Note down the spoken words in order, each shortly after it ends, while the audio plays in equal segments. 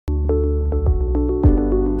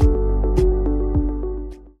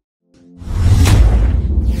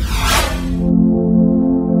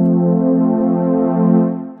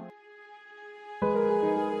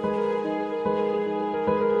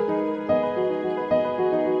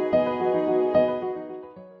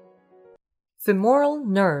Femoral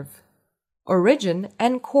nerve. Origin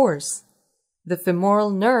and course. The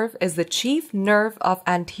femoral nerve is the chief nerve of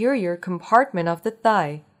anterior compartment of the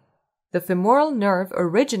thigh. The femoral nerve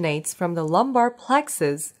originates from the lumbar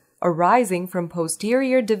plexus, arising from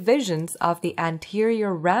posterior divisions of the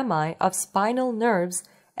anterior rami of spinal nerves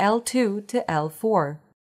L2 to L4.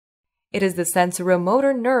 It is the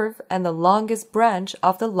sensoromotor nerve and the longest branch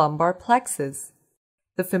of the lumbar plexus.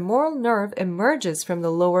 The femoral nerve emerges from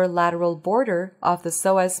the lower lateral border of the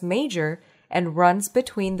psoas major and runs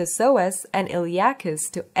between the psoas and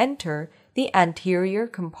iliacus to enter the anterior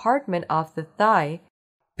compartment of the thigh,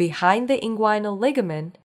 behind the inguinal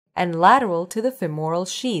ligament, and lateral to the femoral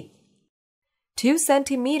sheath. 2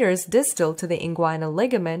 centimeters distal to the inguinal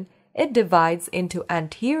ligament, it divides into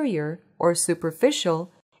anterior or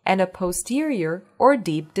superficial and a posterior or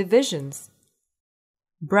deep divisions.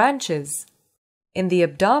 Branches. In the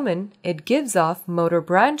abdomen, it gives off motor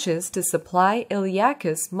branches to supply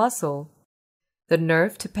iliacus muscle. The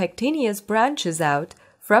nerve to pectineus branches out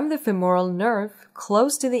from the femoral nerve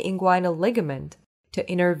close to the inguinal ligament to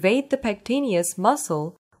innervate the pectineus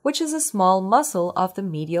muscle, which is a small muscle of the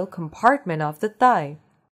medial compartment of the thigh.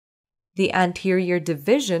 The anterior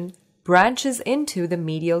division branches into the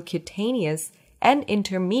medial cutaneous and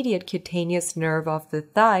intermediate cutaneous nerve of the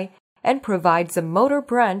thigh and provides a motor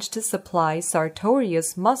branch to supply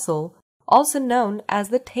sartorius muscle, also known as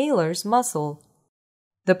the Taylor's muscle.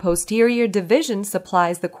 The posterior division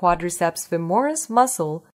supplies the quadriceps femoris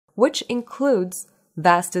muscle, which includes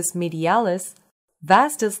vastus medialis,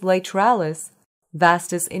 vastus lateralis,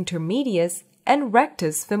 vastus intermedius, and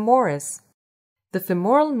rectus femoris. The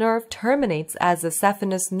femoral nerve terminates as the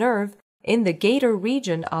saphenous nerve in the gaiter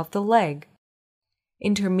region of the leg.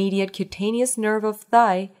 Intermediate cutaneous nerve of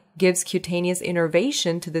thigh gives cutaneous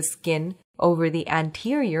innervation to the skin over the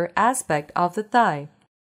anterior aspect of the thigh.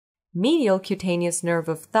 Medial cutaneous nerve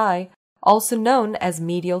of thigh, also known as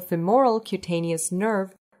medial femoral cutaneous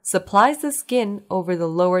nerve, supplies the skin over the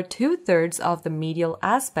lower 2/3 of the medial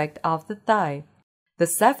aspect of the thigh. The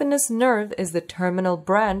saphenous nerve is the terminal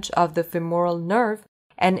branch of the femoral nerve,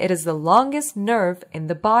 and it is the longest nerve in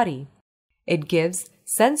the body. It gives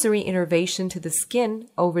sensory innervation to the skin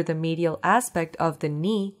over the medial aspect of the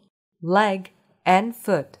knee, leg, and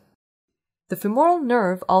foot. The femoral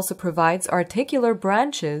nerve also provides articular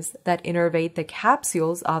branches that innervate the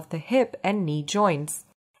capsules of the hip and knee joints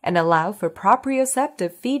and allow for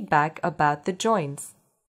proprioceptive feedback about the joints.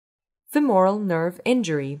 Femoral nerve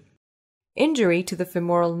injury. Injury to the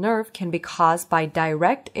femoral nerve can be caused by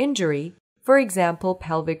direct injury, for example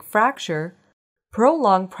pelvic fracture,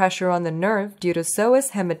 prolonged pressure on the nerve due to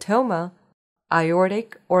psoas hematoma,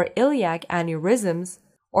 aortic or iliac aneurysms,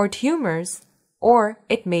 or tumors, or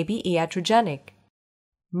it may be iatrogenic.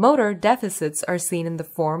 Motor deficits are seen in the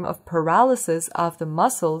form of paralysis of the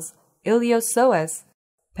muscles iliopsoas,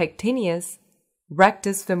 pectineus,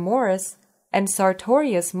 rectus femoris, and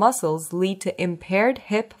sartorius muscles lead to impaired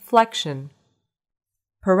hip flexion.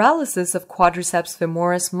 Paralysis of quadriceps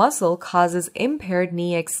femoris muscle causes impaired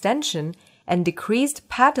knee extension and decreased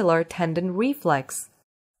patellar tendon reflex.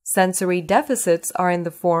 Sensory deficits are in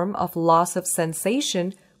the form of loss of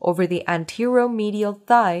sensation over the anteromedial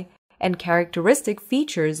thigh, and characteristic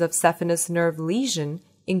features of saphenous nerve lesion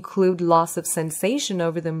include loss of sensation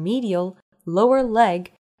over the medial, lower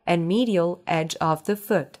leg, and medial edge of the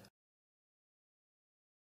foot.